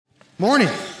Morning.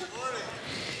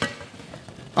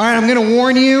 All right, I'm going to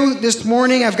warn you this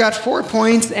morning. I've got 4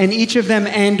 points, and each of them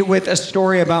end with a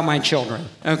story about my children,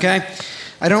 okay?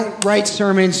 I don't write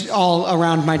sermons all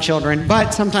around my children,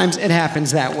 but sometimes it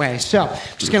happens that way. So I'm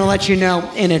just going to let you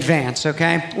know in advance,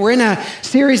 okay? We're in a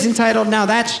series entitled Now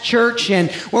That's Church, and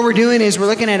what we're doing is we're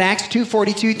looking at Acts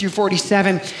 2:42 through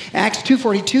 47. Acts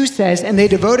 2:42 says, "And they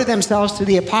devoted themselves to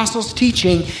the apostles'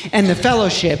 teaching and the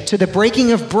fellowship, to the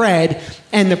breaking of bread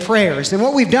and the prayers." And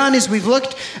what we've done is we've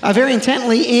looked very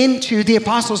intently into the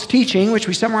apostles' teaching, which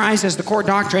we summarize as the core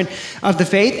doctrine of the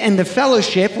faith, and the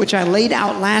fellowship, which I laid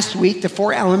out last week, the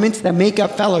 4 elements that make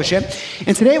up fellowship.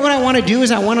 And today what I want to do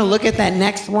is I want to look at that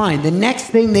next line, the next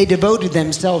thing they devoted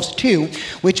themselves to,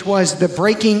 which was the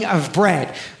breaking of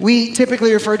bread. We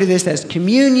typically refer to this as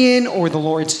communion or the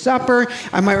Lord's Supper.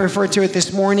 I might refer to it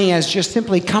this morning as just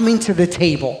simply coming to the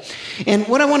table. And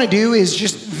what I want to do is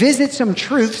just visit some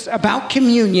truths about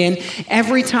communion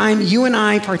every time you and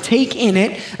I partake in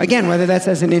it. Again, whether that's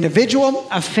as an individual,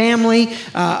 a family,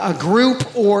 a group,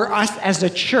 or us as a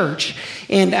church.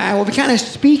 And I will be kind of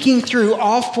speaking through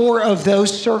all 4 of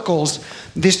those circles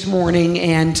this morning.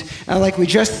 And like we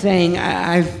just sang,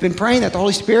 I've been praying that the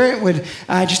Holy Spirit would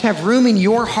just have room in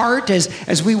your heart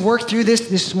as we work through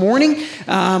this morning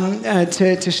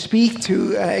to speak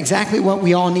to exactly what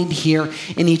we all need to hear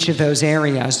in each of those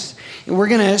areas. And we're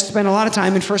going to spend a lot of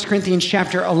time in 1 Corinthians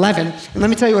chapter 11. And let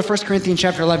me tell you what 1 Corinthians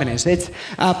chapter 11 is. It's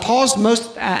Paul's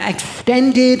most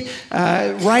extended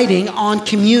writing on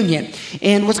communion.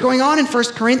 And what's going on in 1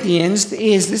 Corinthians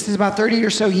is this is about 30 or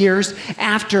so years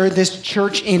after this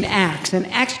church in Acts. And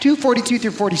Acts 2:42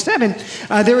 through 47,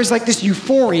 there was like this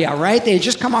euphoria, right? They had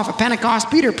just come off of Pentecost.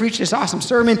 Peter preached this awesome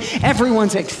sermon.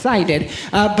 Everyone's excited.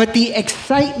 But the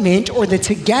excitement or the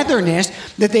togetherness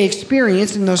that they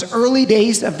experienced in those early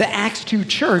days of the Acts 2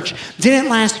 church didn't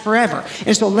last forever.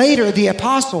 And so later, the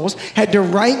apostles had to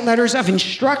write letters of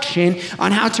instruction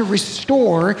on how to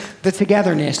restore the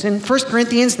togetherness. In 1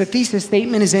 Corinthians, the thesis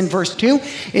statement is in verse 2.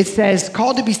 It says,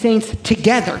 called to be saints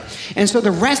together. And so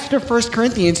the rest of 1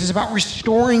 Corinthians is about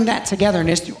restoring that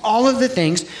togetherness through all of the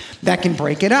things that can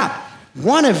break it up.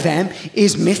 One of them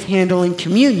is mishandling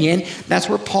communion. That's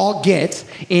where Paul gets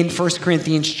in 1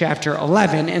 Corinthians chapter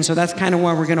 11. And so that's kind of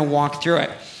why we're going to walk through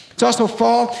it. It's also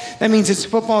fall. That means it's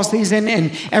football season, and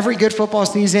every good football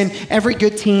season, every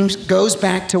good team goes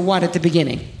back to what at the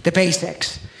beginning? The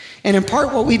basics. And in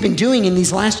part, what we've been doing in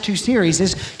these last 2 series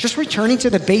is just returning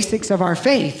to the basics of our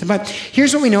faith. But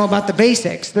here's what we know about the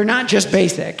basics. They're not just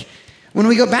basic. When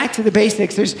we go back to the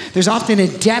basics, there's often a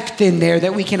depth in there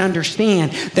that we can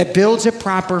understand that builds a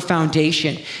proper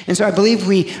foundation. And so I believe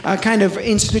we kind of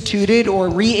instituted or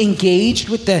re-engaged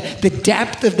with the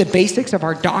depth of the basics of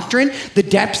our doctrine, the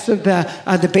depths of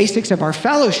the basics of our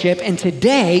fellowship. And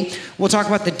today, we'll talk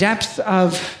about the depths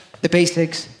of the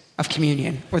basics of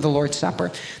communion or the Lord's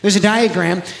Supper. There's a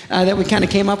diagram that we kind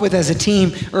of came up with as a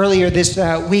team earlier this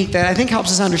week that I think helps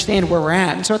us understand where we're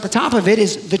at. And so at the top of it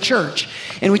is the church.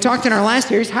 And we talked in our last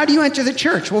series, how do you enter the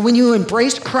church? Well, when you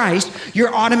embrace Christ,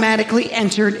 you're automatically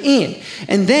entered in.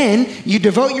 And then you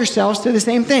devote yourselves to the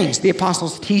same things, the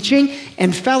apostles' teaching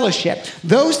and fellowship.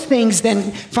 Those things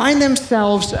then find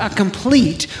themselves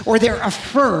complete, or they're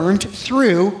affirmed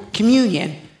through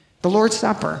communion, the Lord's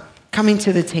Supper, coming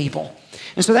to the table.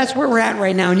 And so that's where we're at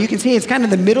right now. And you can see it's kind of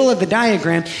the middle of the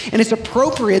diagram. And it's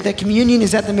appropriate that communion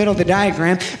is at the middle of the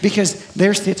diagram because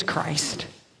there sits Christ.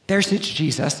 There sits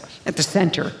Jesus at the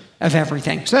center of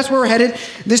everything. So that's where we're headed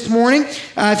this morning.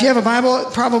 If you have a Bible,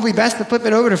 probably best to flip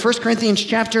it over to 1 Corinthians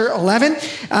chapter 11.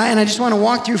 And I just want to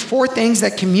walk through 4 things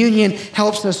that communion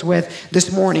helps us with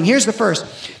this morning. Here's the first.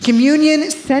 Communion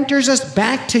centers us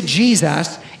back to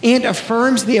Jesus and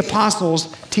affirms the apostles'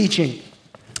 teaching.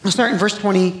 I'll start in verse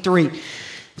 23.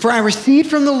 For I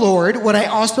received from the Lord what I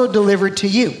also delivered to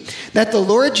you, that the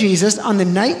Lord Jesus, on the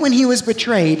night when he was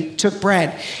betrayed, took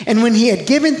bread. And when he had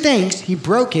given thanks, he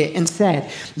broke it and said,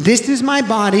 "This is my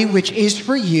body, which is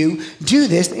for you. Do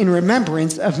this in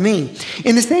remembrance of me."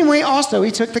 In the same way also he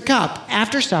took the cup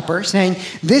after supper, saying,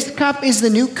 "This cup is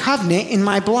the new covenant in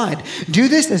my blood. Do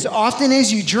this as often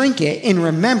as you drink it in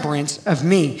remembrance of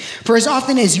me. For as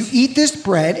often as you eat this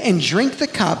bread and drink the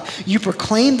cup, you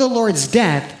proclaim the Lord's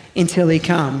death until he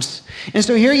comes." And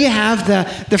so here you have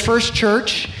the first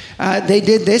church. They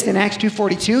did this in Acts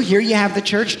 2:42. Here you have the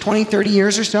church 20, 30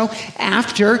 years or so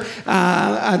after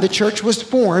the church was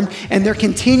formed, and they're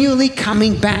continually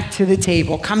coming back to the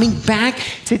table, coming back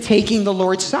to taking the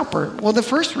Lord's Supper. Well, the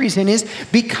first reason is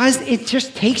because it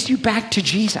just takes you back to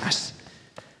Jesus.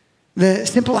 The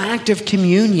simple act of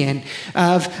communion,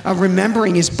 of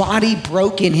remembering his body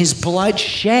broken, his blood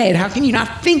shed. How can you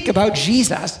not think about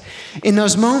Jesus in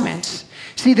those moments?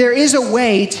 See, there is a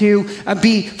way to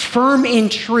be firm in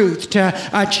truth,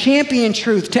 to champion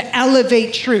truth, to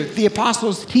elevate truth, the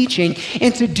apostles' teaching,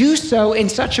 and to do so in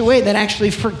such a way that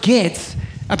actually forgets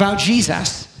about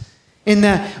Jesus. In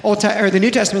the New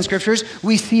Testament scriptures,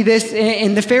 we see this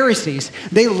in the Pharisees.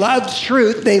 They loved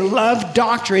truth, they loved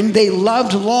doctrine, they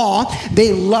loved law,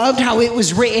 they loved how it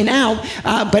was written out,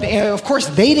 but of course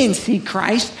they didn't see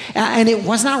Christ, and it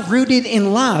was not rooted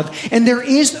in love. And there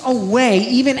is a way,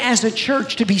 even as a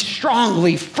church, to be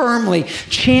strongly, firmly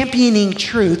championing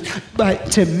truth, but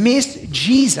to miss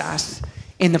Jesus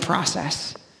in the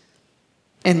process.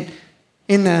 And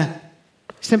in the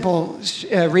simple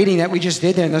reading that we just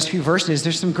did there in those few verses,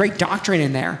 there's some great doctrine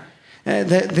in there.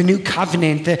 The new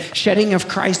covenant, the shedding of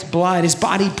Christ's blood, his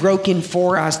body broken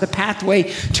for us, the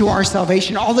pathway to our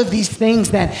salvation, all of these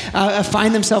things that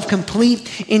find themselves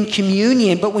complete in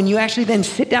communion. But when you actually then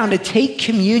sit down to take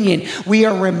communion, we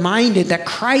are reminded that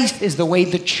Christ is the way,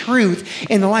 the truth,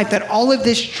 and the life, that all of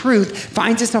this truth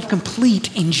finds itself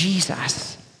complete in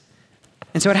Jesus.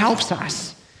 And so it helps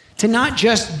us to not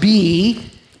just be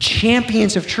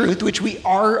champions of truth, which we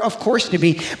are, of course, to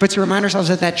be, but to remind ourselves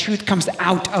that that truth comes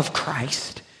out of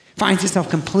Christ, finds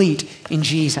itself complete in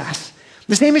Jesus.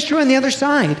 The same is true on the other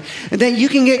side, that you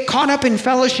can get caught up in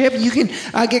fellowship, you can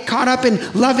get caught up in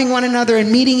loving one another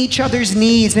and meeting each other's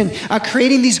needs and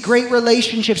creating these great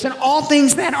relationships and all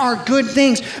things that are good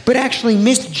things, but actually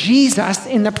miss Jesus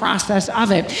in the process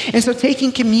of it. And so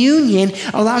taking communion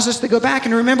allows us to go back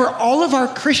and remember all of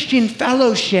our Christian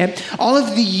fellowship, all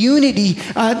of the unity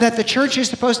that the church is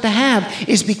supposed to have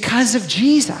is because of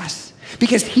Jesus,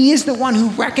 because he is the one who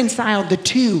reconciled the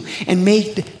two and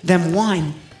made them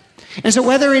one. And so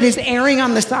whether it is erring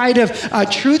on the side of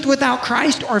truth without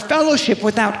Christ or fellowship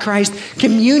without Christ,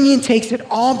 communion takes it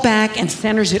all back and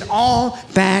centers it all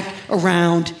back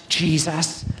around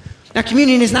Jesus. Now,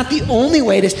 communion is not the only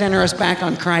way to center us back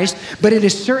on Christ, but it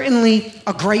is certainly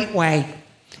a great way.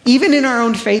 Even in our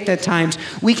own faith at times,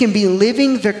 we can be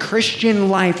living the Christian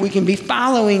life. We can be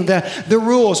following the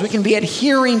rules. We can be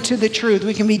adhering to the truth.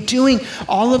 We can be doing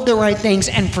all of the right things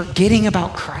and forgetting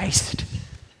about Christ.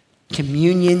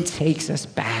 Communion takes us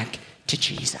back to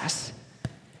Jesus. It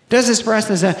does this for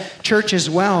us as a church as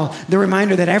well. The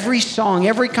reminder that every song,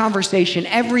 every conversation,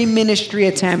 every ministry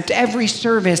attempt, every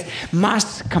service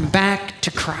must come back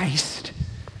to Christ.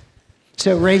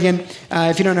 So Reagan,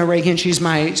 if you don't know Reagan, she's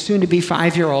my soon-to-be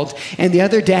 5-year-old. And the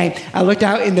other day, I looked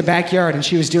out in the backyard and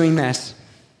she was doing this.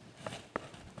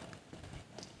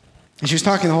 And she was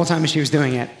talking the whole time as she was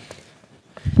doing it.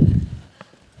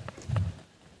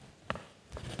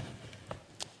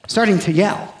 Starting to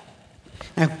yell.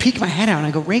 And I peek my head out and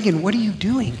I go, Reagan, what are you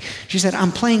doing? She said,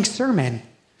 I'm playing sermon.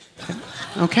 I said,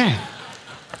 okay.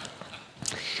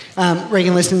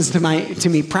 Reagan listens to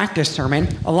me practice sermon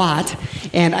a lot,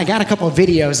 and I got a couple of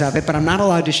videos of it, but I'm not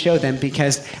allowed to show them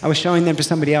because I was showing them to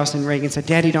somebody else, and Reagan said,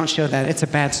 Daddy, don't show that. It's a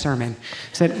bad sermon.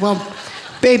 I said, well,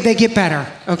 babe, they get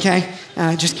better, okay?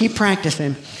 Just keep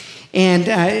practicing. And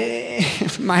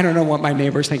I don't know what my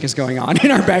neighbors think is going on in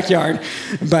our backyard,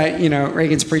 but,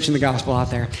 Reagan's preaching the gospel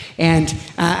out there. And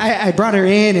I brought her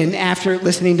in, and after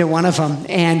listening to one of them,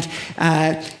 and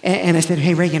I said,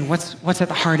 hey, Reagan, what's at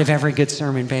the heart of every good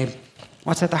sermon, babe?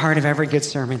 What's at the heart of every good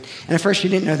sermon? And at first she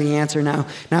didn't know the answer. Now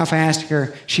if I ask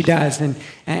her, she does. And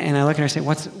I look at her and say,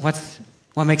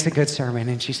 what makes a good sermon?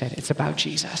 And she said, it's about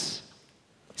Jesus.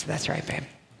 So that's right, babe.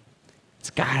 It's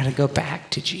got to go back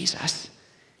to Jesus.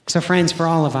 So friends, for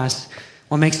all of us,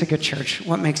 what makes a good church?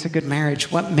 What makes a good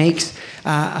marriage? What makes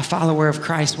a follower of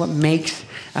Christ? What makes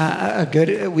a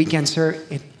good weekend service?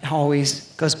 It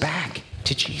always goes back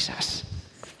to Jesus.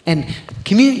 And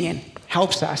communion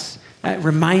helps us,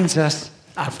 reminds us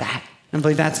of that. I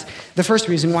believe that's the first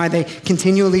reason why they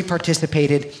continually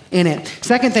participated in it.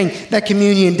 Second thing that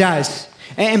communion does,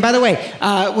 and by the way,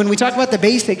 when we talk about the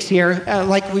basics here,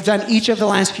 like we've done each of the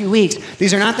last few weeks,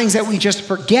 these are not things that we just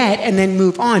forget and then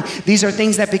move on. These are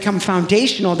things that become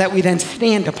foundational that we then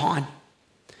stand upon.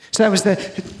 So that was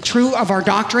true of our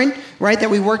doctrine, right, that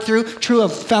we worked through, true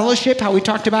of fellowship, how we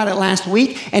talked about it last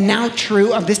week, and now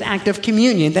true of this act of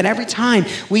communion, that every time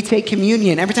we take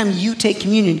communion, every time you take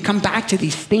communion, come back to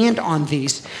these, stand on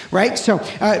these, right? So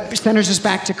centers us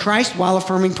back to Christ while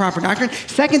affirming proper doctrine.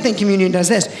 Second thing communion does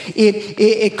this,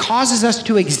 it causes us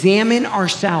to examine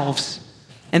ourselves.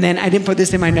 And then I didn't put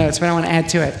this in my notes, but I want to add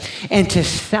to it, and to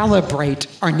celebrate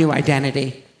our new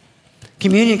identity.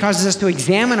 Communion causes us to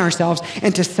examine ourselves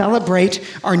and to celebrate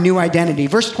our new identity.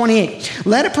 Verse 28,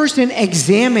 let a person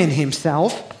examine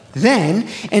himself, then,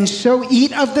 and so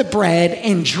eat of the bread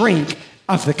and drink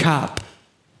of the cup.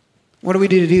 What do we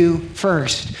do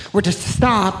first? We're to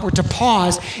stop, we're to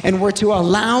pause, and we're to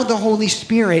allow the Holy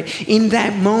Spirit in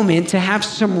that moment to have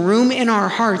some room in our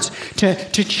hearts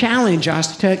to challenge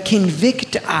us, to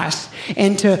convict us,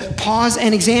 and to pause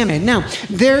and examine. Now,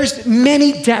 there's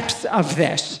many depths of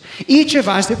this. Each of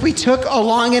us, if we took a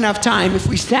long enough time, if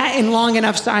we sat in long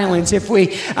enough silence, if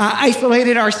we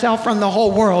isolated ourselves from the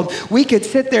whole world, we could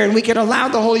sit there and we could allow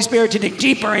the Holy Spirit to dig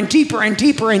deeper and deeper and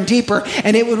deeper and deeper,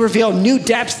 and it would reveal new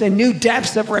depths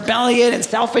of rebellion and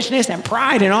selfishness and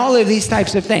pride and all of these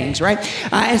types of things, right?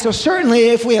 And so certainly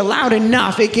if we allowed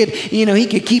enough, he could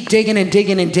keep digging and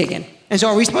digging and digging. And so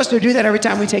are we supposed to do that every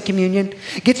time we take communion?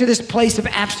 Get to this place of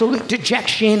absolute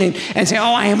dejection and say,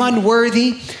 oh, I am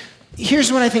unworthy?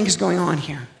 Here's what I think is going on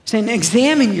here. Saying,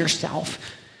 examine yourself.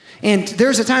 And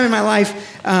there's a time in my life,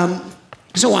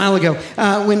 just a while ago,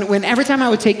 when every time I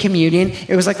would take communion,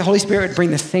 it was like the Holy Spirit would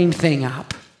bring the same thing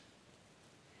up.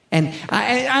 And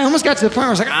I almost got to the point where I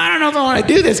was like, I don't know if I want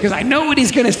to do this because I know what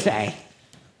he's going to say,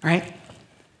 right?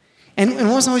 And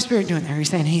what was the Holy Spirit doing there? He's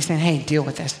saying, hey, deal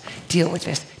with this, deal with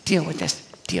this, deal with this,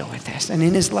 deal with this. And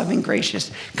in his loving,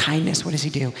 gracious kindness, what does he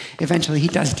do? Eventually, he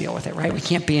does deal with it, right? We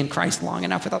can't be in Christ long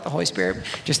enough without the Holy Spirit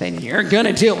just saying, you're going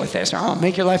to deal with this or I'll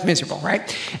make your life miserable,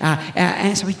 right?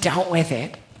 And so we dealt with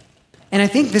it. And I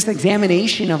think this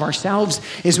examination of ourselves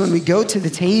is when we go to the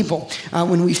table,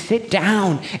 when we sit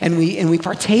down and we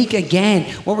partake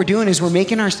again. What we're doing is we're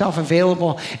making ourselves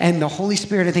available, and the Holy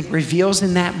Spirit, I think, reveals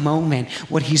in that moment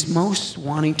what he's most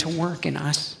wanting to work in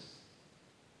us.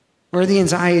 Where the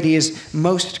anxiety is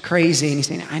most crazy, and he's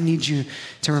saying, I need you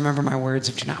to remember my words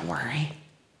of do not worry.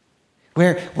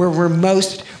 Where we're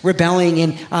most rebelling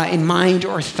in mind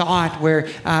or thought, where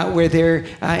there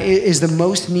is the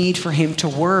most need for him to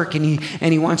work, and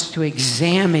he wants to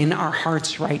examine our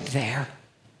hearts right there.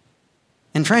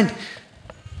 And friend,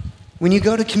 when you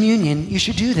go to communion, you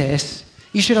should do this.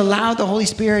 You should allow the Holy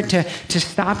Spirit to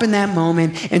stop in that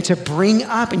moment and to bring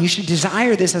up, and you should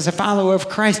desire this as a follower of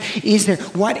Christ. Is there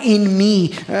what in me,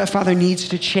 Father, needs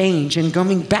to change? And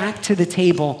going back to the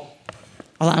table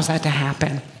allows that to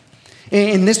happen.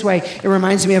 In this way, it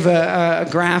reminds me of a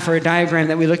graph or a diagram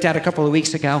that we looked at a couple of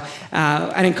weeks ago.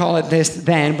 I didn't call it this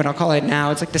then, but I'll call it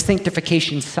now. It's like the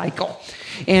sanctification cycle.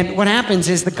 And what happens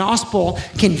is the gospel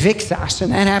convicts us,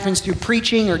 and that happens through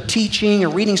preaching or teaching or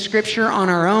reading scripture on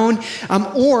our own,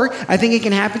 or I think it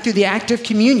can happen through the act of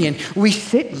communion. We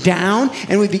sit down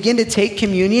and we begin to take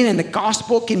communion, and the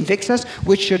gospel convicts us,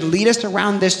 which should lead us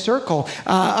around this circle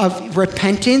of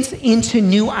repentance into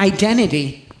new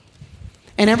identity.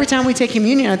 And every time we take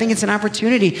communion, I think it's an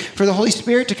opportunity for the Holy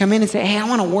Spirit to come in and say, hey, I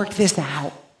want to work this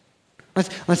out.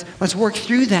 Let's work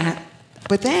through that.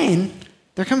 But then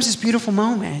there comes this beautiful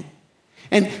moment.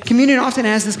 And communion often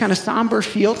has this kind of somber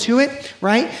feel to it,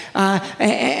 right?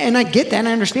 And I get that. And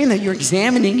I understand that you're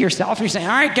examining yourself. You're saying,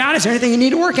 all right, God, is there anything you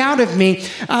need to work out of me?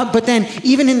 But then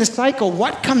even in the cycle,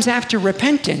 what comes after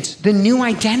repentance? The new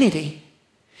identity.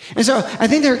 And so I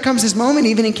think there comes this moment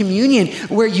even in communion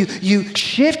where you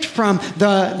shift from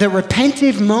the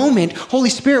repentive moment,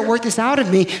 Holy Spirit, work this out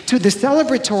of me, to the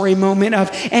celebratory moment of,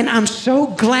 and I'm so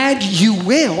glad you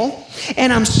will,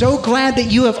 and I'm so glad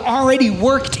that you have already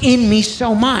worked in me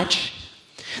so much.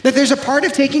 That there's a part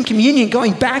of taking communion,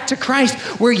 going back to Christ,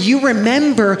 where you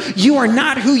remember you are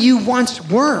not who you once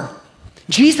were.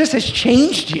 Jesus has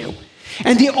changed you,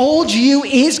 and the old you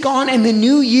is gone and the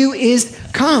new you is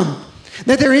come.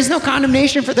 That there is no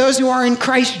condemnation for those who are in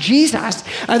Christ Jesus,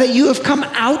 that you have come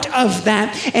out of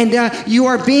that and you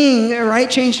are being,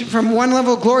 changed from one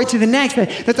level of glory to the next,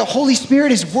 that the Holy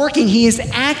Spirit is working, he is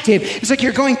active. It's like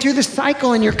you're going through the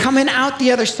cycle and you're coming out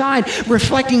the other side,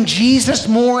 reflecting Jesus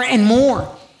more and more.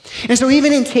 And so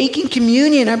even in taking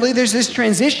communion, I believe there's this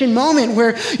transition moment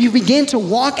where you begin to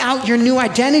walk out your new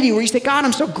identity, where you say, God,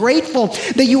 I'm so grateful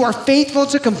that you are faithful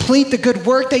to complete the good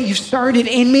work that you've started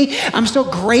in me. I'm so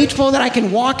grateful that I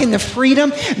can walk in the freedom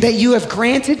that you have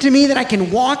granted to me, that I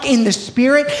can walk in the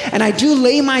Spirit. And I do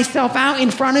lay myself out in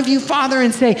front of you, Father,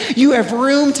 and say, you have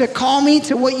room to call me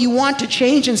to what you want to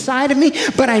change inside of me,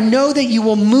 but I know that you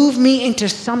will move me into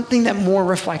something that more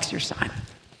reflects your Son.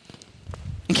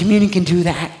 And communion can do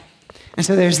that. And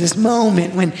so there's this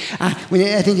moment when I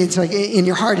think it's like in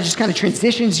your heart, it just kind of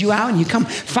transitions you out and you come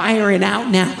firing out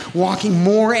now, walking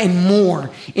more and more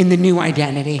in the new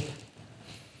identity.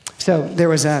 So there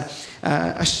was a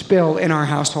spill in our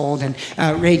household, and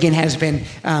Reagan has been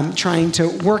trying to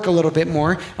work a little bit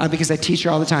more because I teach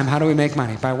her all the time, how do we make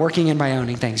money? By working and by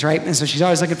owning things, right? And so she's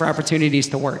always looking for opportunities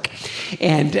to work.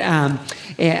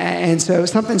 And so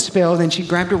something spilled, and she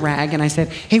grabbed a rag, and I said,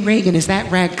 hey, Reagan, is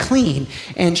that rag clean?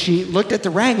 And she looked at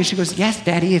the rag, and she goes, yes,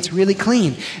 Daddy, it's really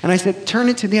clean. And I said, turn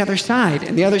it to the other side.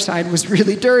 And the other side was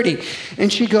really dirty.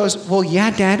 And she goes, well, yeah,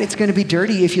 Dad, it's going to be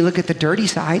dirty if you look at the dirty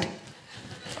side.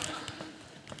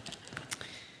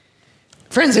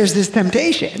 Friends, there's this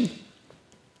temptation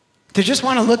to just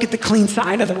want to look at the clean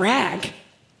side of the rag,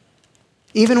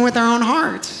 even with our own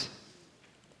hearts.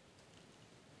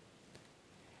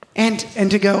 And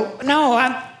to go, no,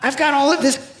 I've got all of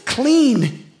this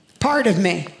clean part of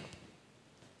me.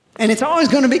 And it's always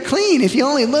going to be clean if you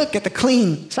only look at the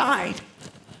clean side.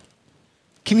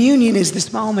 Communion is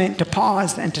this moment to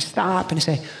pause and to stop and to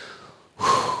say,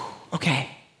 okay,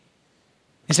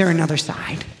 is there another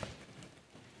side?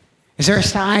 Is there a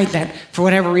side that, for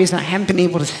whatever reason, I haven't been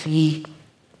able to see?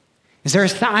 Is there a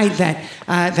side that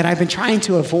I've been trying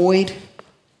to avoid?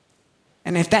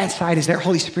 And if that side is there,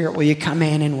 Holy Spirit, will you come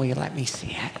in and will you let me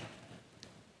see it?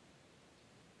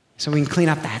 So we can clean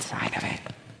up that side of it.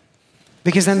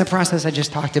 Because then the process I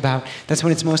just talked about, that's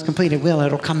when it's most complete.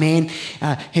 It'll come in.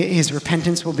 His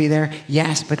repentance will be there,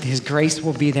 yes, but his grace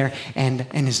will be there, and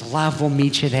his love will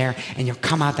meet you there, and you'll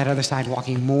come out that other side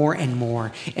walking more and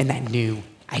more in that new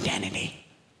identity.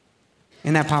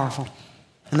 Isn't that powerful?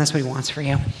 And that's what he wants for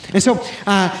you. And so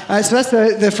that's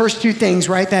the first two things,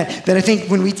 right? That I think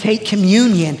when we take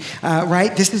communion,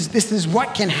 right? This is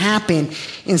what can happen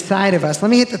inside of us. Let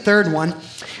me hit the third one.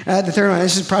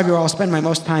 This is probably where I'll spend my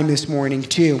most time this morning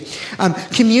too.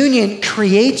 Communion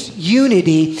creates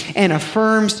unity and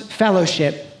affirms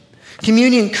fellowship.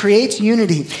 Communion creates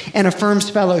unity and affirms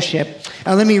fellowship.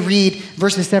 Let me read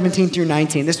verses 17 through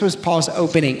 19. This was Paul's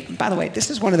opening. By the way, this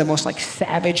is one of the most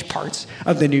savage parts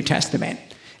of the New Testament.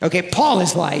 Okay, Paul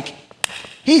is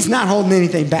he's not holding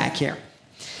anything back here.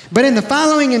 But in the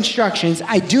following instructions,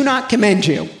 I do not commend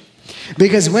you,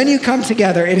 because when you come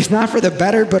together, it is not for the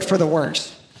better, but for the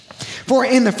worse. For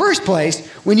in the first place,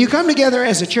 when you come together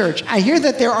as a church, I hear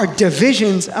that there are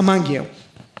divisions among you.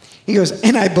 He goes,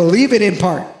 and I believe it in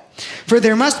part. For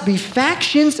there must be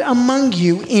factions among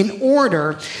you in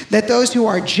order that those who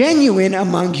are genuine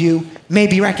among you may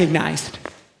be recognized.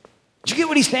 Did you get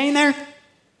what he's saying there?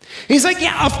 He's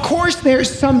yeah, of course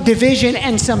there's some division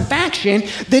and some faction.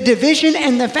 The division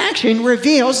and the faction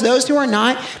reveals those who are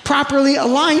not properly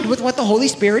aligned with what the Holy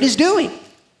Spirit is doing.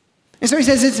 And so he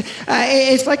says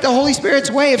it's like the Holy Spirit's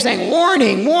way of saying,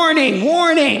 warning, warning,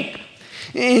 warning.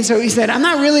 And so he said, I'm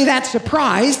not really that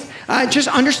surprised. Just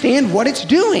understand what it's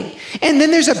doing. And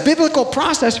then there's a biblical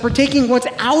process for taking what's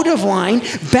out of line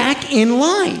back in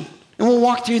line. And we'll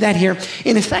walk through that here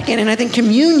in a second. And I think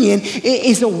communion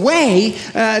is a way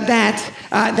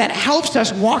that helps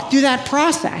us walk through that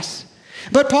process.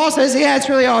 But Paul says, yeah, it's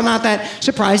really all not that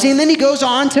surprising. And then he goes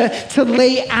on to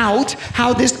lay out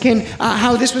how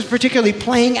this was particularly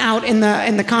playing out in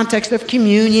the context of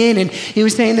communion. And he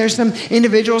was saying there's some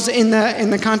individuals in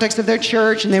the context of their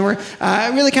church, and they were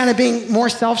really kind of being more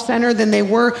self-centered than they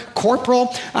were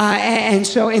corporal. And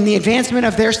so in the advancement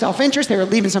of their self-interest, they were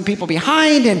leaving some people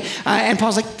behind. And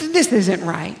Paul's this isn't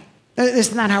right. This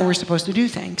is not how we're supposed to do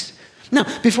things. Now,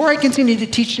 before I continue to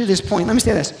teach you this point, let me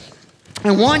say this. I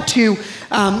want to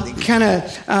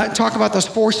talk about those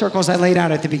four circles I laid out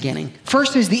at the beginning.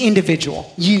 First is the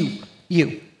individual,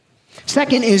 you.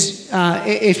 Second is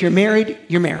if you're married,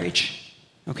 your marriage,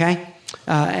 okay?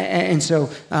 And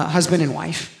so husband and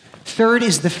wife. Third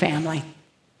is the family,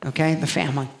 okay? The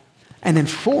family. And then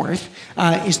fourth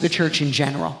is the church in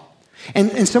general.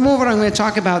 And some of what I'm going to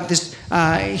talk about this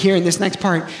here in this next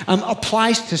part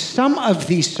applies to some of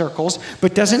these circles,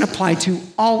 but doesn't apply to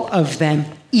all of them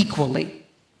equally,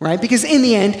 right? Because in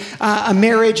the end, a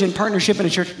marriage and partnership in a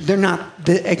church, they're not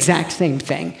the exact same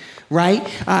thing, right?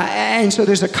 And so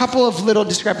there's a couple of little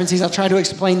discrepancies. I'll try to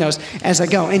explain those as I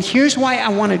go. And here's why I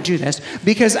want to do this,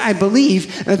 because I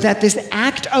believe that this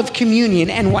act of communion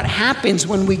and what happens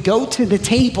when we go to the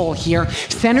table here,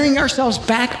 centering ourselves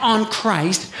back on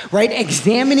Christ, right?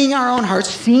 Examining our own hearts,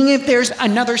 seeing if there's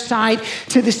another side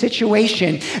to the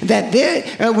situation,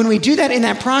 that when we do that in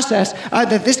that process,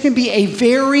 that this can be a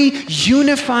very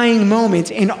unifying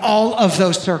moment in all of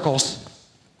those circles.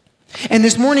 And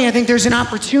this morning, I think there's an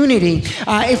opportunity,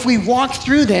 if we walk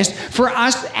through this, for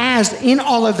us as in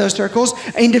all of those circles,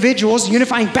 individuals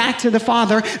unifying back to the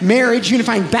Father, marriage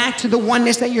unifying back to the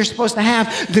oneness that you're supposed to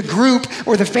have, the group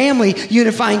or the family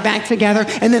unifying back together,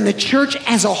 and then the church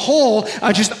as a whole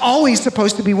just always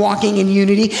supposed to be walking in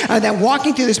unity, that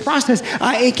walking through this process,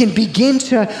 it can begin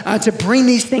to bring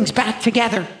these things back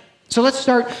together. So let's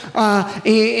start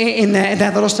in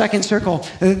that little second circle,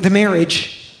 the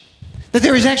marriage. That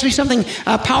there is actually something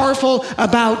powerful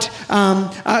about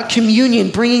communion,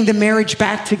 bringing the marriage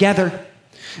back together.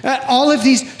 All of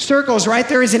these circles, right,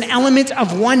 there is an element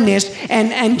of oneness,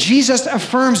 and Jesus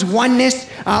affirms oneness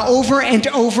over and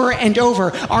over and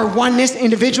over. Our oneness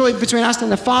individually between us and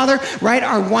the Father, right,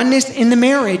 our oneness in the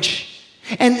marriage.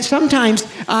 And sometimes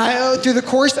through the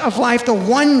course of life, the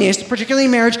oneness, particularly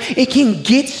in marriage, it can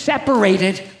get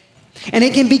separated. And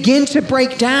it can begin to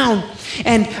break down,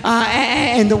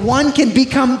 and the one can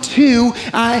become two,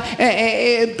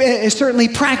 certainly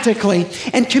practically.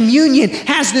 And communion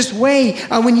has this way,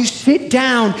 when you sit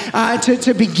down,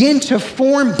 to begin to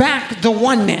form back the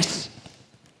oneness.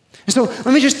 So let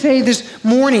me just say this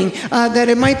morning that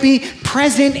it might be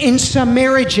present in some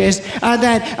marriages,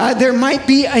 that there might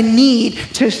be a need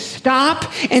to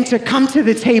stop and to come to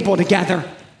the table together.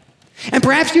 And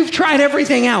perhaps you've tried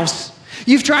everything else.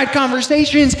 You've tried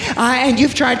conversations, and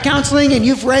you've tried counseling, and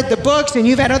you've read the books, and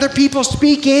you've had other people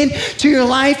speak in to your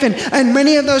life, and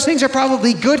many of those things are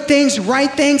probably good things,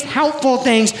 right things, helpful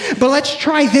things, but let's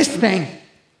try this thing.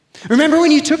 Remember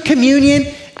when you took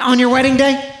communion on your wedding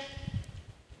day?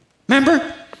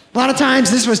 Remember? A lot of times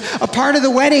this was a part of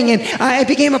the wedding, and it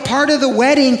became a part of the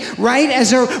wedding, right,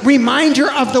 as a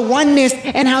reminder of the oneness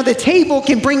and how the table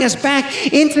can bring us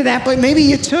back into that. But maybe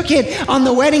you took it on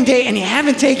the wedding day and you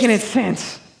haven't taken it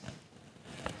since.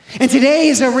 And today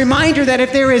is a reminder that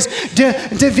if there is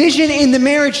division in the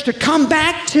marriage, to come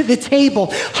back to the table,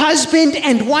 husband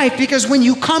and wife, because when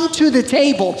you come to the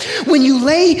table, when you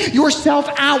lay yourself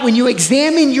out, when you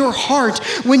examine your heart,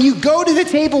 when you go to the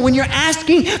table, when you're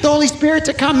asking the Holy Spirit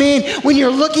to come in, when you're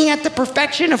looking at the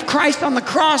perfection of Christ on the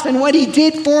cross and what he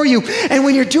did for you, and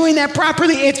when you're doing that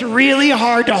properly, it's really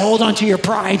hard to hold on to your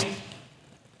pride.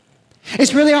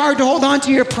 It's really hard to hold on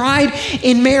to your pride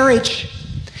in marriage.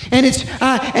 And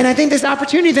and I think this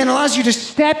opportunity then allows you to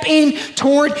step in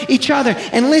toward each other.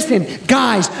 And listen,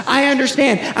 guys, I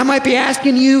understand. I might be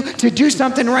asking you to do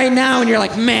something right now, and you're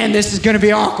like, man, this is going to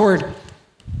be awkward.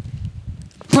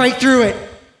 Break through it.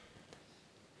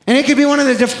 And it could be one of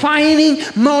the defining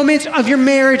moments of your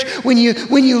marriage when you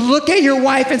look at your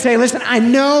wife and say, listen, I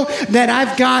know that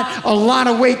I've got a lot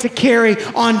of weight to carry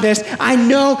on this. I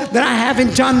know that I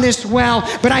haven't done this well,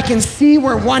 but I can see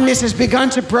where oneness has begun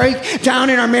to break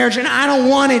down in our marriage, and I don't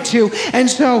want it to. And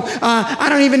so I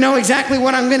don't even know exactly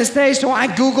what I'm going to say, so I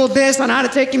Googled this on how to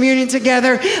take communion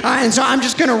together, and so I'm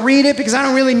just going to read it because I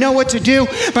don't really know what to do,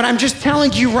 but I'm just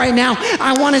telling you right now,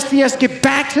 I want to see us get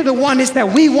back to the oneness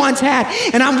that we once had,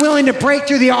 and I'm willing to break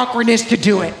through the awkwardness to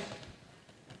do it.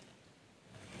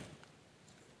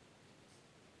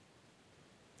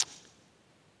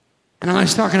 And I'm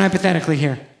just talking hypothetically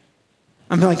here.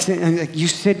 I'm like, you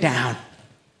sit down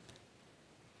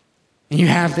and you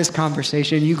have this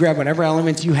conversation, you grab whatever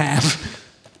elements you have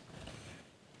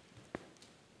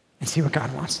and see what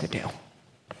God wants to do.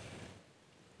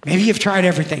 Maybe you've tried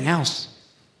everything else.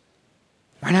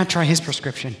 Why not try his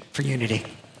prescription for unity?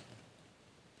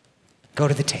 Go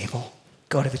to the table,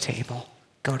 go to the table,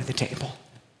 go to the table.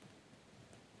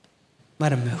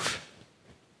 Let him move.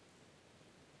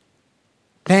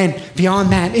 Then,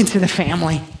 beyond that, into the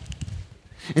family.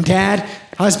 And dad,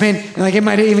 husband, like it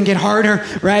might even get harder,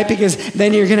 right? Because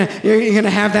then you're gonna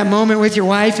have that moment with your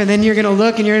wife, and then you're gonna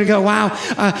look and you're gonna go, wow,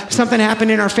 something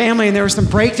happened in our family, and there was some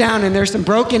breakdown, and there's some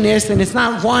brokenness, and it's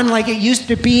not one like it used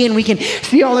to be, and we can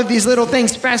see all of these little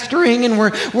things festering, and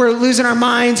we're losing our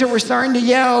minds, or we're starting to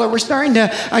yell, or we're starting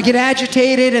to get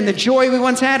agitated, and the joy we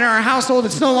once had in our household,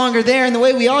 it's no longer there, and the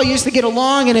way we all used to get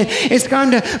along, and it's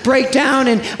going to break down,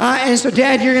 and so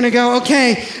dad, you're gonna go,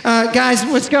 okay, guys,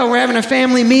 let's go. We're having a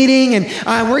family meeting, and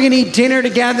we're going to eat dinner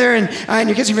together, and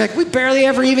your kids are going to be like, we barely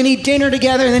ever even eat dinner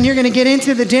together, and then you're going to get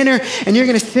into the dinner, and you're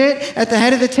going to sit at the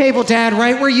head of the table, Dad,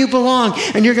 right where you belong,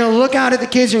 and you're going to look out at the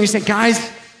kids, and you say,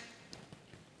 guys,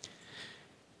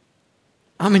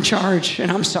 I'm in charge,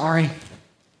 and I'm sorry,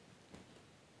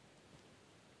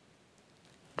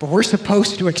 but we're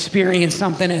supposed to experience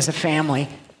something as a family,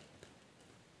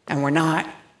 and we're not,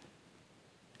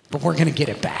 but we're going to get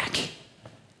it back.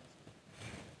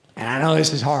 And I know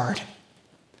this is hard.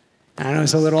 And I know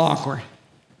it's a little awkward.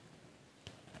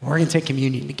 We're going to take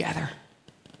communion together.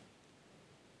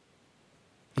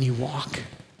 And you walk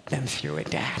them through it,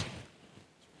 Dad.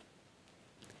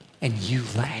 And you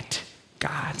let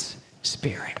God's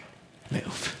Spirit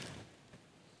move.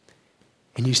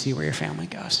 And you see where your family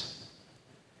goes.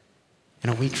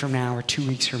 And a week from now or 2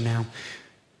 weeks from now,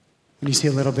 when you see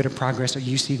a little bit of progress or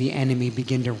you see the enemy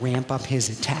begin to ramp up his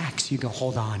attacks, you go,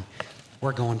 hold on,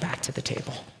 we're going back to the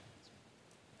table.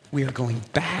 We are going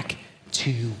back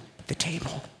to the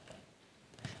table.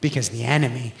 Because the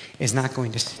enemy is not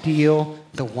going to steal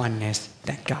the oneness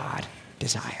that God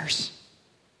desires.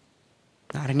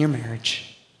 Not in your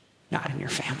marriage, not in your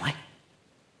family.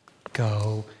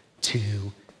 Go to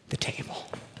the table.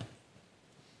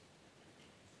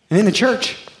 And in the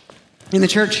church,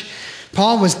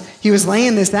 Paul was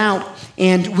laying this out,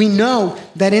 and we know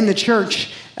that in the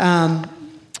church, how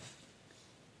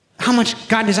much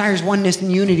God desires oneness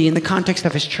and unity in the context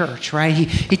of his church, right?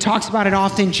 He talks about it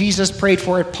often. Jesus prayed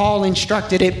for it. Paul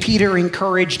instructed it. Peter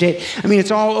encouraged it. I mean, it's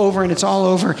all over and it's all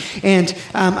over. And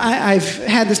I've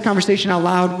had this conversation out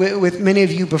loud with many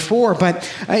of you before,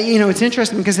 but it's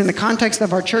interesting because in the context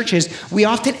of our churches, we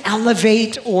often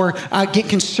elevate or get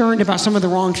concerned about some of the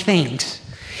wrong things.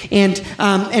 And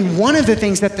one of the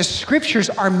things that the scriptures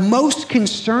are most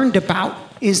concerned about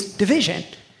is division.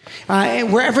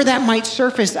 Wherever that might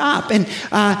surface up. And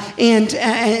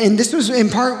this was in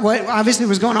part what obviously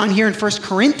was going on here in 1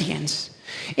 Corinthians.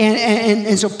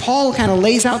 And so Paul kind of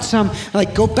lays out some,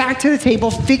 go back to the table,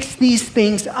 fix these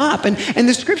things up. And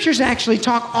the scriptures actually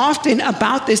talk often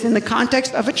about this in the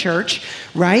context of a church,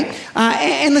 right?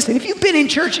 And listen, if you've been in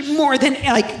church more than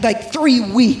like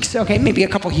 3 weeks, okay, maybe a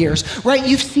couple years, right?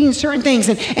 You've seen certain things.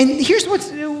 And here's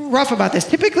what's rough about this.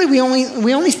 Typically, we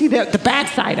only see the bad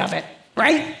side of it,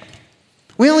 right?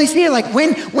 We only see it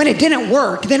when it didn't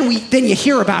work, then you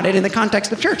hear about it in the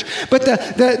context of church. But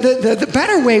the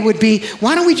better way would be,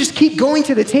 why don't we just keep going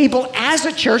to the table as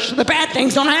a church so the bad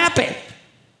things don't happen?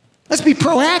 Let's be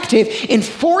proactive in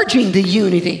forging the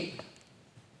unity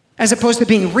as opposed to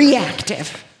being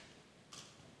reactive.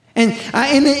 And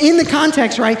in the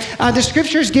context, right, the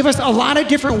scriptures give us a lot of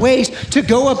different ways to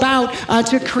go about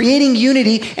to creating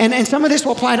unity. And some of this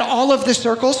will apply to all of the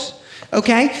circles.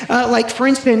 Okay, for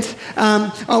instance,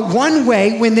 one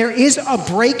way when there is a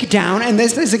breakdown, and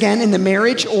this is again in the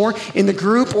marriage or in the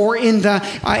group or in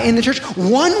the church,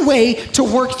 one way to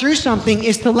work through something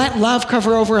is to let love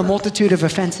cover over a multitude of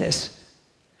offenses.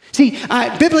 See,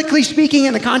 biblically speaking,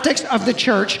 in the context of the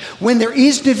church, when there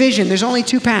is division, there's only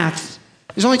two paths.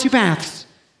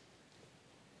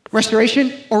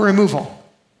 Restoration or removal.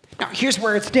 Now, here's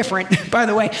where it's different. By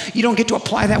the way, you don't get to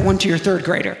apply that one to your third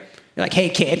grader. You're like, hey,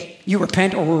 kid, you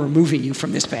repent or we're removing you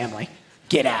from this family.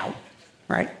 Get out,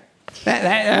 right?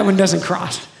 That one doesn't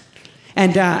cross.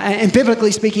 And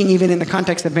biblically speaking, even in the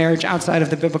context of marriage, outside of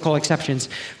the biblical exceptions,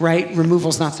 right,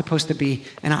 removal's not supposed to be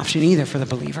an option either for the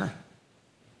believer.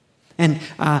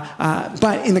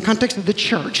 But in the context of the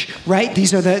church, right,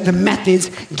 these are the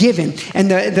methods given. And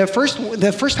the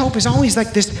first hope is always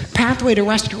like this pathway to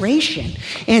restoration.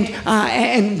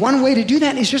 And one way to do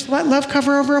that is just let love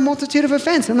cover over a multitude of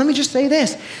offense. And let me just say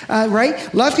this,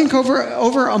 right? Love can cover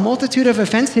over a multitude of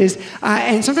offenses.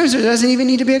 And sometimes there doesn't even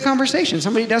need to be a conversation.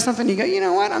 Somebody does something, you go, you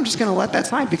know what? I'm just going to let that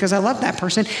slide because I love that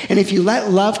person. And if you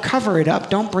let love cover it up,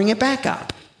 don't bring it back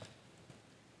up.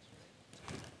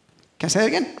 Can I say that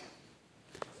again?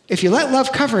 If you let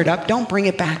love cover it up, don't bring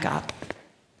it back up.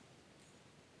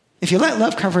 If you let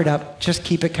love cover it up, just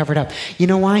keep it covered up. You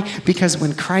know why? Because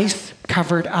when Christ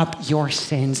covered up your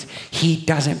sins, he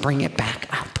doesn't bring it back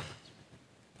up.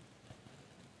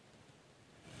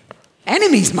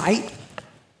 Enemies might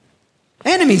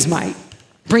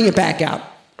bring it back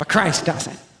up, but Christ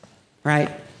doesn't,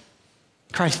 right?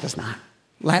 Christ does not.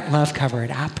 Let love cover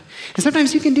it up. And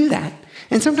sometimes you can do that.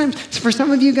 And sometimes for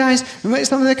some of you guys,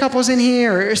 some of the couples in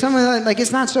here, or some of the,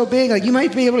 it's not so big, you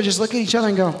might be able to just look at each other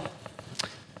and go,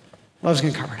 love's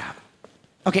going to cover it up.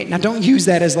 Okay, now don't use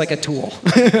that as a tool,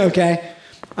 okay?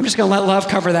 I'm just going to let love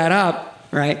cover that up,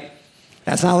 right?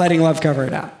 That's not letting love cover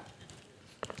it up.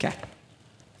 Okay.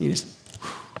 You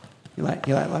let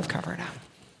love cover it up.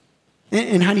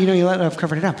 And how do you know you let love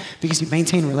cover it up? Because you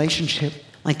maintain relationship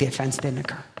like the offense didn't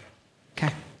occur.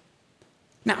 Okay?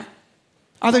 Now,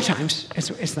 other times,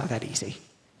 it's not that easy,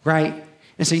 right?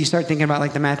 And so you start thinking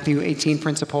about the Matthew 18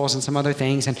 principles and some other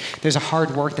things, and there's a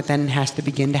hard work that then has to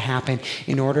begin to happen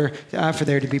in order for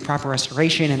there to be proper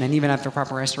restoration, and then even after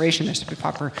proper restoration, there's to be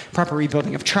proper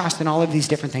rebuilding of trust and all of these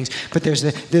different things. But there's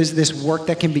this work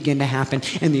that can begin to happen,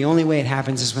 and the only way it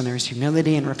happens is when there's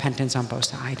humility and repentance on both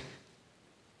sides.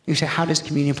 You say, how does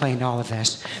communion play into all of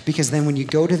this? Because then when you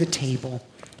go to the table,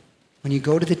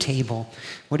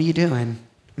 what are you doing?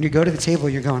 When you go to the table,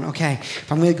 you're going, okay, if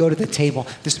I'm going to go to the table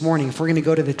this morning, if we're going to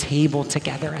go to the table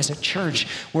together as a church,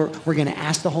 we're going to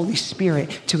ask the Holy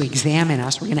Spirit to examine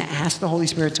us. We're going to ask the Holy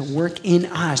Spirit to work in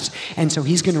us. And so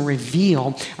he's going to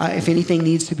reveal if anything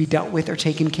needs to be dealt with or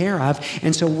taken care of.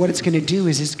 And so what it's going to do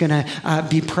is it's going to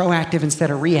be proactive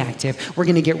instead of reactive. We're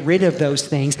going to get rid of those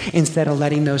things instead of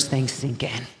letting those things sink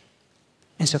in.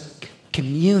 And so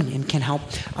communion can help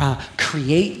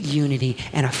create unity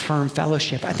and affirm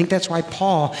fellowship. I think that's why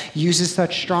Paul uses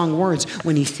such strong words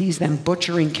when he sees them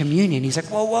butchering communion. He's like,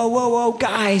 whoa, whoa, whoa, whoa,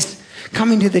 guys.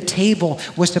 Coming to the table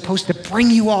was supposed to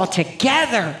bring you all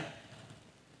together,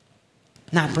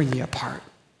 not bring you apart.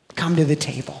 Come to the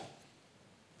table.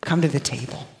 Come to the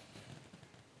table.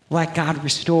 Let God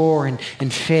restore and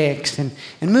fix and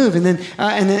move. And then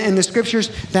in the scriptures,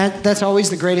 that's always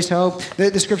the greatest hope.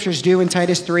 The scriptures do in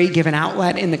Titus 3 give an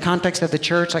outlet in the context of the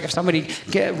church. Like if somebody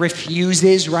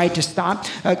refuses, right, to stop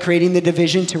creating the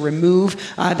division, to remove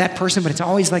that person. But it's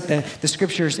always like the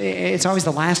scriptures, it's always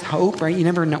the last hope, right? You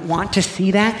never want to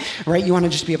see that, right? You want to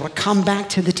just be able to come back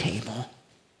to the table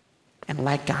and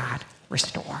let God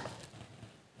restore.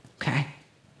 Okay?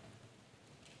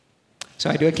 So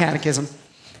I do a catechism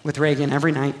with Reagan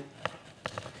every night.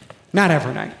 Not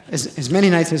every night, as many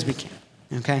nights as we can,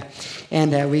 okay?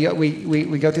 And we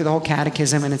go through the whole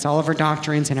catechism, and it's all of her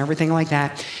doctrines and everything like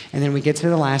that. And then we get to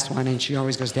the last one, and she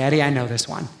always goes, Daddy, I know this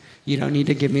one. You don't need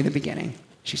to give me the beginning.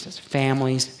 She says,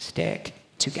 families stick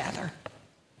together.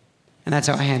 And that's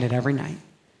how I hand it every night.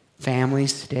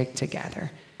 Families stick together.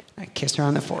 I kiss her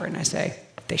on the forehead, and I say,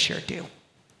 they sure do.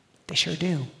 They sure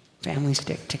do. Families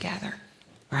stick together,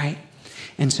 right?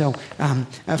 And so,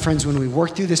 friends, when we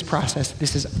work through this process,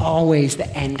 this is always the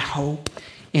end hope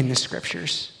in the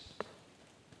scriptures.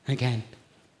 Again,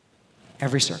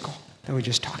 every circle that we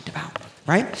just talked about,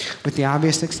 right? With the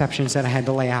obvious exceptions that I had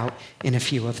to lay out in a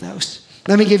few of those.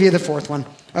 Let me give you the fourth one,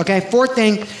 okay? Fourth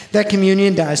thing that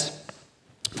communion does.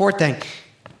 Fourth thing.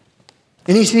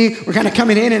 And you see, we're kind of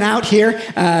coming in and out here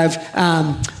of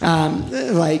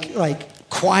like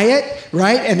quiet,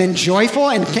 right? And then joyful,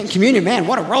 and communion, man,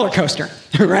 what a roller coaster,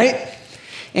 right?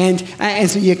 And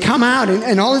so you come out,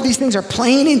 and all of these things are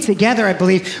playing in together, I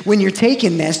believe, when you're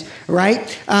taking this,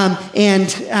 right?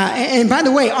 And by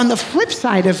the way, on the flip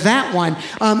side of that one,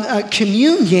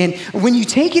 communion, when you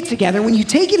take it together, when you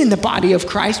take it in the body of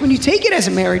Christ, when you take it as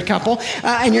a married couple,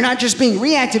 and you're not just being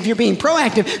reactive, you're being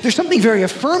proactive, there's something very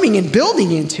affirming and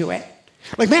building into it.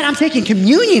 Like, man, I'm taking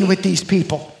communion with these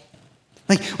people.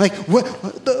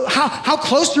 How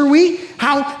close are we?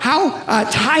 How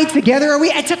tied together are we?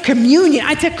 I took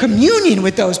communion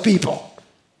with those people.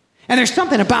 And there's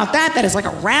something about that is like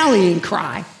a rallying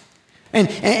cry. And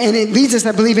it leads us,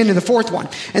 I believe, into the fourth one.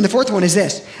 And the fourth one is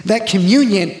this, that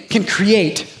communion can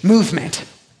create movement.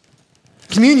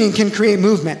 Communion can create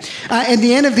movement. At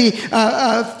the end of the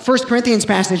 1 Corinthians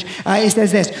passage, it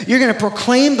says this, you're going to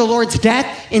proclaim the Lord's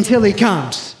death until he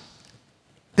comes.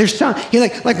 There's some,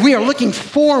 like we are looking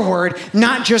forward,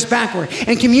 not just backward.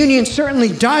 And communion certainly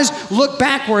does look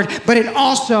backward, but it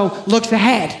also looks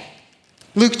ahead.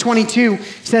 Luke 22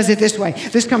 says it this way.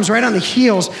 This comes right on the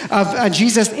heels of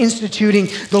Jesus instituting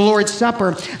the Lord's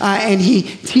Supper. And he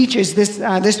teaches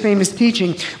this famous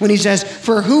teaching when he says,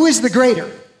 for who is the greater?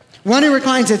 One who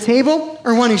reclines at table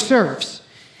or one who serves?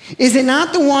 Is it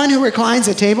not the one who reclines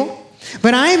at table?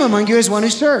 But I am among you as one who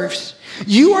serves.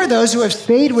 You are those who have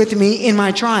stayed with me in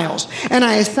my trials, and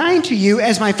I assign to you,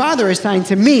 as my Father assigned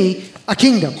to me, a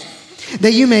kingdom,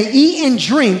 that you may eat and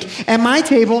drink at my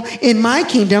table in my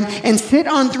kingdom and sit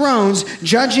on thrones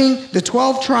judging the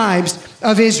 12 tribes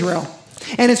of Israel.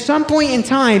 And at some point in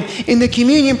time in the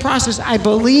communion process, I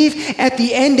believe at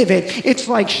the end of it, it's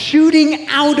like shooting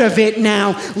out of it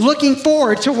now, looking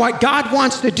forward to what God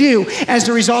wants to do as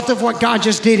a result of what God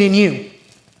just did in you.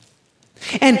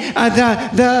 And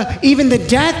even the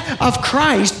death of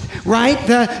Christ, right?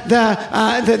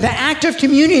 The act of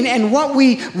communion and what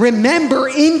we remember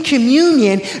in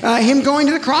communion, him going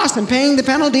to the cross and paying the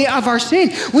penalty of our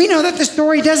sin. We know that the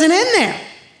story doesn't end there.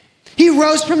 He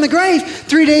rose from the grave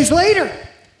 3 days later.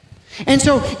 And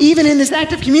so even in this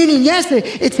act of communion, yes,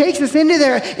 it takes us into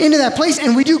that place,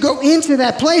 and we do go into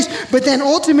that place, but then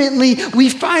ultimately we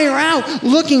fire out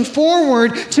looking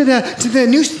forward to the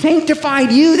new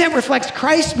sanctified you that reflects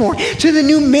Christ more, to the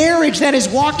new marriage that is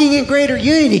walking in greater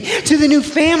unity, to the new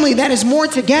family that is more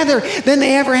together than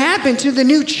they ever have been, to the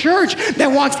new church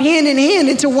that walks hand in hand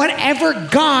into whatever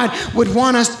God would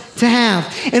want us to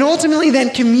have. And ultimately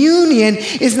then communion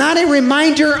is not a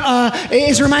reminder,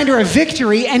 is a reminder of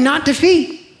victory and not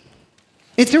defeat.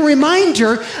 It's a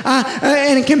reminder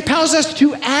and it compels us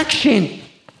to action,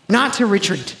 not to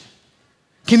retreat.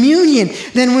 Communion,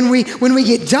 then when we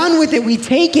get done with it, we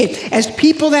take it as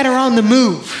people that are on the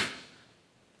move.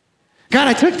 God,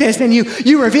 I took this and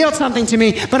you revealed something to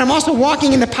me, but I'm also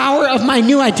walking in the power of my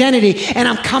new identity and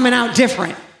I'm coming out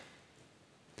different.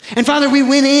 And Father, we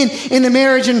went in the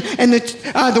marriage and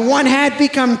the one had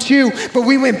become two, but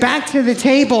we went back to the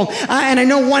table. And I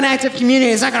know one act of communion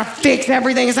is not going to fix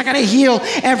everything. It's not going to heal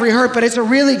every hurt, but it's a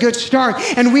really good start.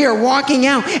 And we are walking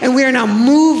out and we are now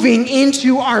moving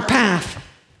into our path.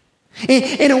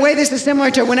 In a way, this is similar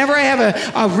to whenever I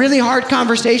have a really hard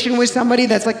conversation with somebody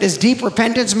that's like this deep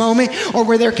repentance moment or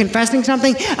where they're confessing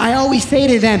something, I always say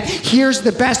to them, here's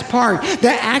the best part.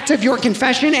 The act of your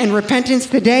confession and repentance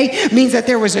today means that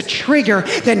there was a trigger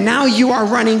that now you are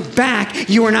running back.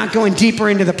 You are not going deeper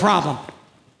into the problem.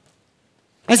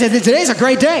 I said, today's a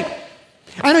great day.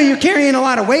 I know you're carrying a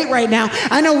lot of weight right now.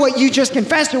 I know what you just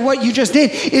confessed or what you just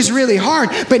did is really hard,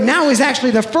 but now is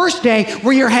actually the first day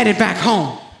where you're headed back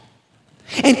home.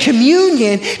 And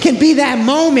communion can be that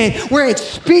moment where it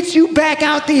spits you back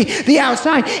out the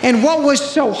outside. And what was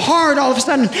so hard all of a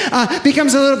sudden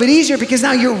becomes a little bit easier because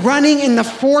now you're running in the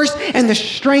force and the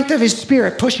strength of His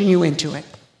Spirit pushing you into it.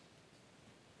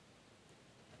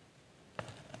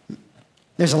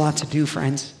 There's a lot to do,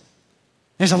 friends.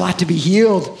 There's a lot to be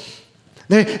healed.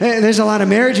 There's a lot of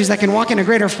marriages that can walk in a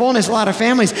greater fullness, a lot of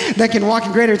families that can walk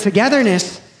in greater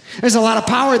togetherness. There's a lot of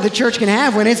power the church can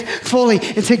have when it's fully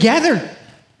together.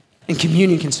 And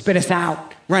communion can spit us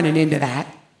out running into that.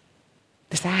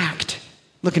 This act,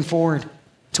 looking forward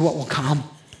to what will come.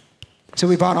 So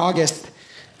we bought August.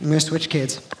 I'm going to switch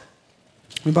kids.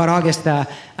 We bought August, my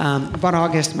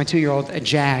 2-year-old, a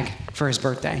Jag for his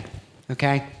birthday.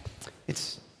 Okay?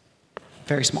 It's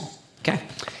very small. Okay?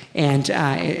 And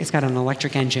it's got an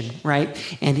electric engine, right?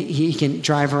 And he can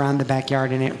drive around the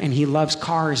backyard in it, and he loves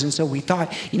cars. And so we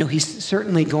thought, he's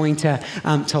certainly going to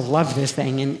love this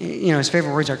thing. And, his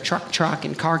favorite words are truck,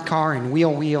 and car, and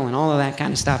wheel, and all of that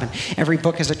kind of stuff. And every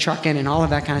book has a truck in and all of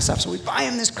that kind of stuff. So we buy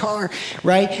him this car,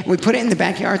 right? And we put it in the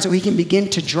backyard so he can begin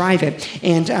to drive it.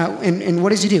 And what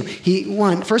does he do?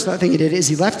 First thing he did is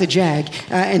he left the Jag,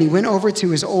 and he went over to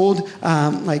his old,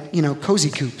 Cozy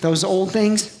Coupe, those old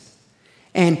things.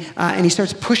 And he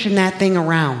starts pushing that thing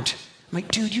around. I'm like,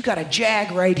 dude, you got a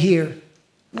Jag right here.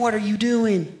 What are you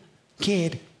doing,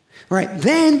 kid? Right,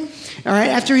 then, all right,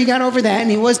 after he got over that and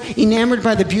he was enamored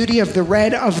by the beauty of the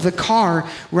red of the car,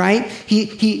 right,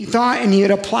 he thought and he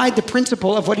had applied the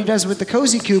principle of what he does with the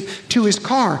Cozy Coupe to his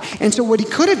car. And so what he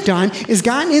could have done is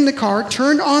gotten in the car,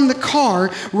 turned on the car,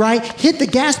 right, hit the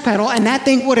gas pedal, and that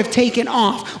thing would have taken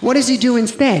off. What does he do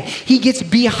instead? He gets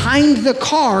behind the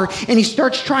car and he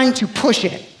starts trying to push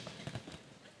it.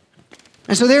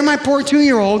 And so there my poor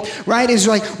 2-year-old, right, is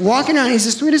like walking around. He's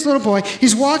the sweetest little boy.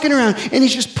 He's walking around and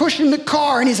he's just pushing the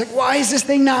car. And he's like, why is this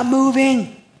thing not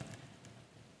moving?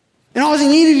 And all he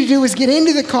needed to do was get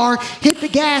into the car, hit the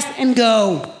gas, and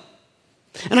go.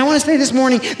 And I want to say this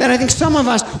morning that I think some of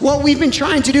us, what we've been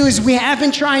trying to do is we have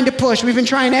been trying to push. We've been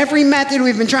trying every method.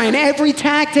 We've been trying every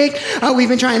tactic. We've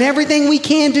been trying everything we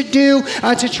can to do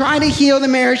to try to heal the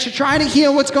marriage, to try to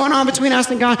heal what's going on between us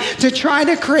and God, to try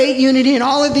to create unity and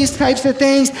all of these types of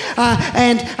things.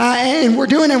 And we're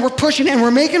doing and we're pushing and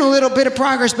we're making a little bit of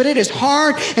progress, but it is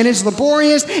hard and it's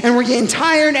laborious and we're getting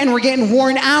tired and we're getting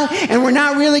worn out and we're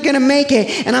not really going to make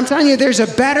it. And I'm telling you, there's a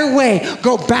better way.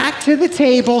 Go back to the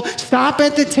table, stop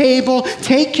at the table,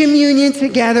 take communion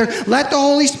together, let the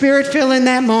Holy Spirit fill in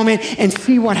that moment and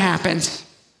see what happens.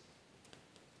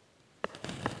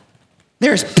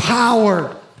 There's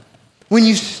power when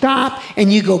you stop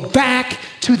and you go back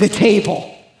to the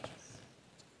table.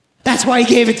 That's why He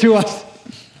gave it to us.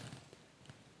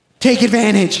 Take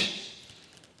advantage.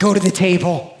 Go to the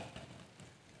table.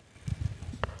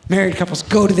 Married couples,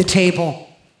 go to the table.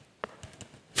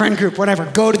 Friend group, whatever,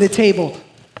 go to the table.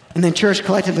 And then church,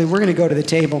 collectively, we're going to go to the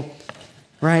table,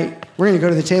 right? We're going to go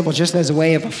to the table just as a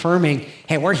way of affirming,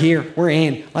 hey, we're here, we're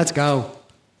in, let's go.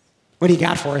 What do you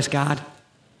got for us, God?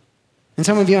 And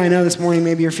some of you I know this morning,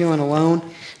 maybe you're feeling alone,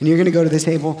 and you're going to go to the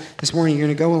table this morning, you're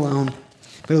going to go alone.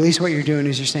 But at least what you're doing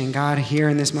is you're saying, God, here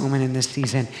in this moment, in this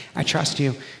season, I trust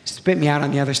you. Spit me out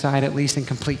on the other side, at least in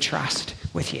complete trust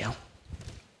with you.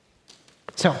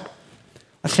 So,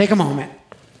 let's take a moment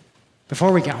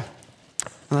before we go, and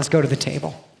let's go to the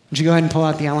table. Would you go ahead and pull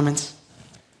out the elements?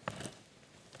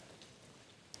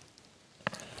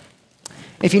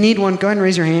 If you need one, go ahead and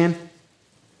raise your hand.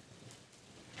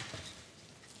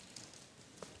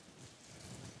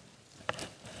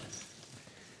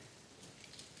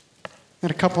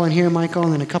 Got a couple in here, Michael,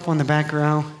 and then a couple in the back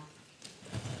row.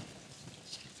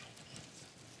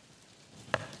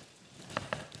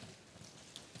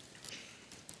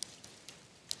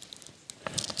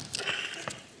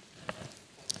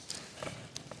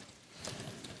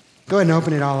 Go ahead and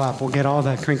open it all up. We'll get all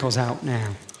the crinkles out now.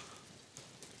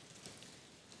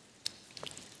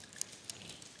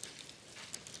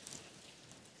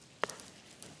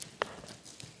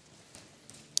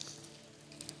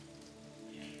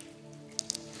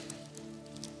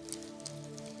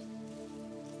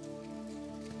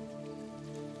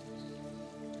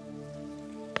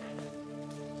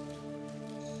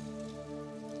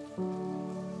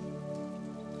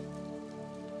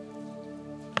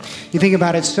 You think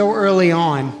about it, so early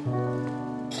on,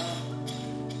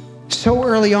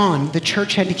 the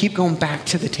church had to keep going back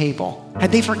to the table.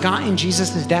 Had they forgotten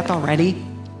Jesus' death already?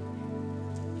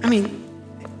 I mean,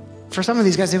 for some of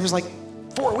these guys, it was like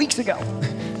 4 weeks ago,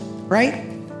 right?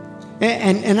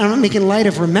 And I'm not making light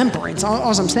of remembrance. All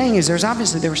I'm saying is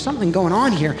there was something going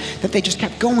on here that they just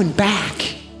kept going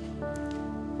back.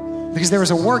 Because there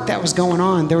was a work that was going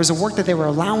on. There was a work that they were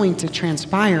allowing to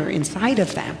transpire inside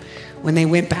of them when they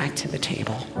went back to the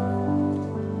table.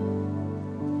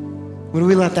 Would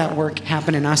we let that work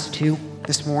happen in us too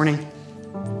this morning?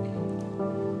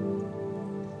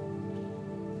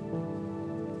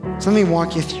 So let me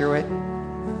walk you through it.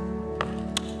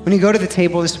 When you go to the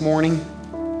table this morning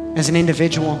as an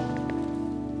individual,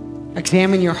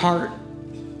 examine your heart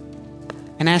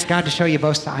and ask God to show you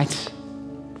both sides.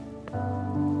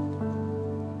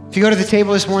 If you go to the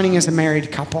table this morning as a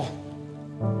married couple,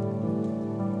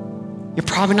 you're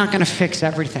probably not going to fix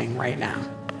everything right now.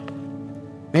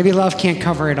 Maybe love can't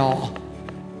cover it all.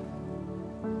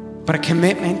 But a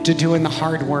commitment to doing the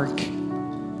hard work,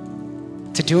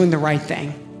 to doing the right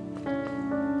thing,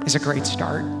 is a great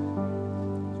start.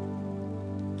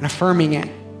 And affirming it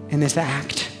in this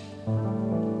act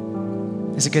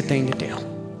is a good thing to do.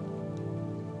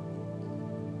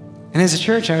 And as a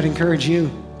church, I would encourage you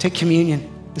to take communion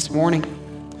this morning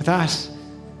with us.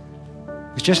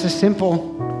 It's just a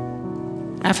simple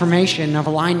affirmation of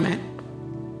alignment.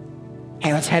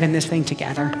 Hey, let's head in this thing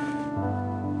together.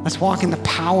 Let's walk in the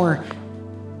power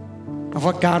of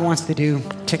what God wants to do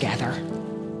together.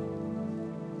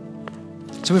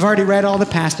 So we've already read all the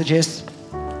passages.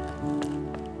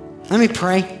 Let me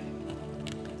pray.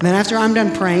 And then after I'm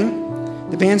done praying,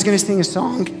 the band's going to sing a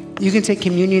song. You can take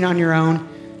communion on your own,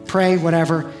 pray,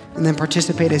 whatever, and then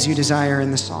participate as you desire in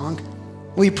the song.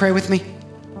 Will you pray with me?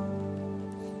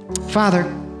 Father,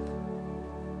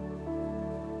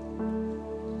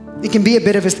 it can be a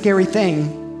bit of a scary thing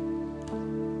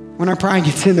when our pride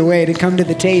gets in the way to come to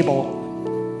the table,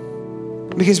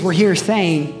 because we're here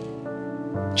saying,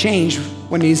 change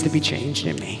what needs to be changed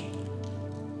in me.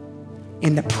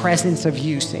 In the presence of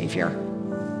you, Savior,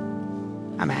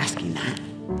 I'm asking that.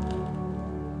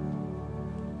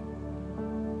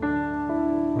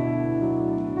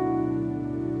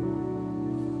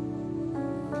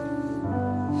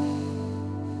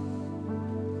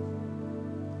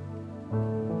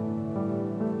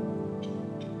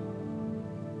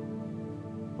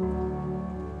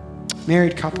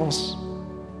 Married couples,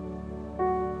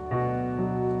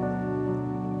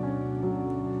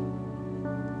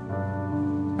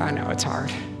 I know it's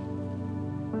hard.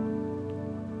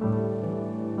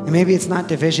 And maybe it's not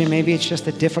division, maybe it's just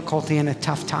a difficulty and a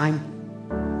tough time.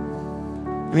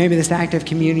 And maybe this act of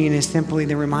communion is simply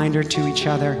the reminder to each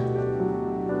other,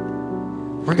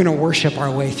 we're going to worship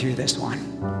our way through this one.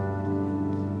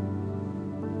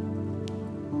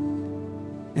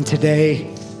 And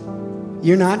today,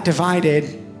 you're not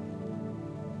divided,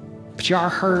 but you are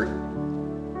hurt.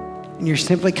 And you're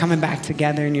simply coming back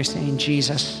together and you're saying,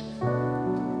 Jesus,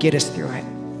 get us through it.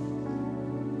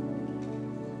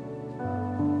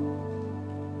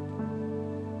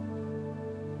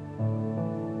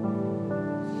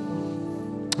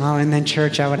 Oh, and then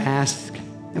church, I would ask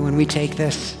that when we take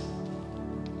this,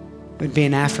 it would be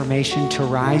an affirmation to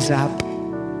rise up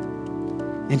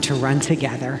and to run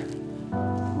together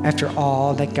after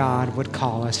all that God would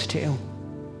call us to.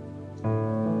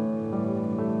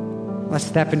 Let's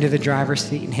step into the driver's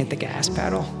seat and hit the gas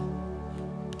pedal.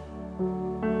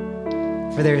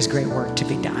 For there is great work to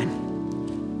be done.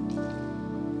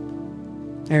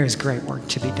 There is great work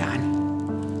to be done.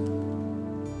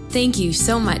 Thank you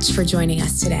so much for joining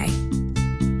us today.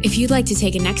 If you'd like to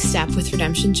take a next step with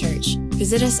Redemption Church,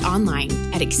 visit us online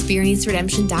at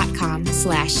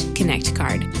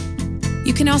experienceredemption.com/connectcard.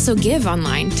 You can also give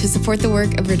online to support the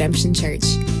work of Redemption Church.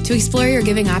 To explore your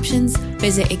giving options,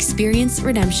 visit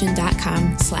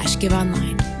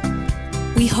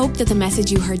experienceredemption.com/giveonline. We hope that the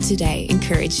message you heard today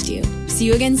encouraged you. See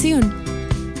you again soon.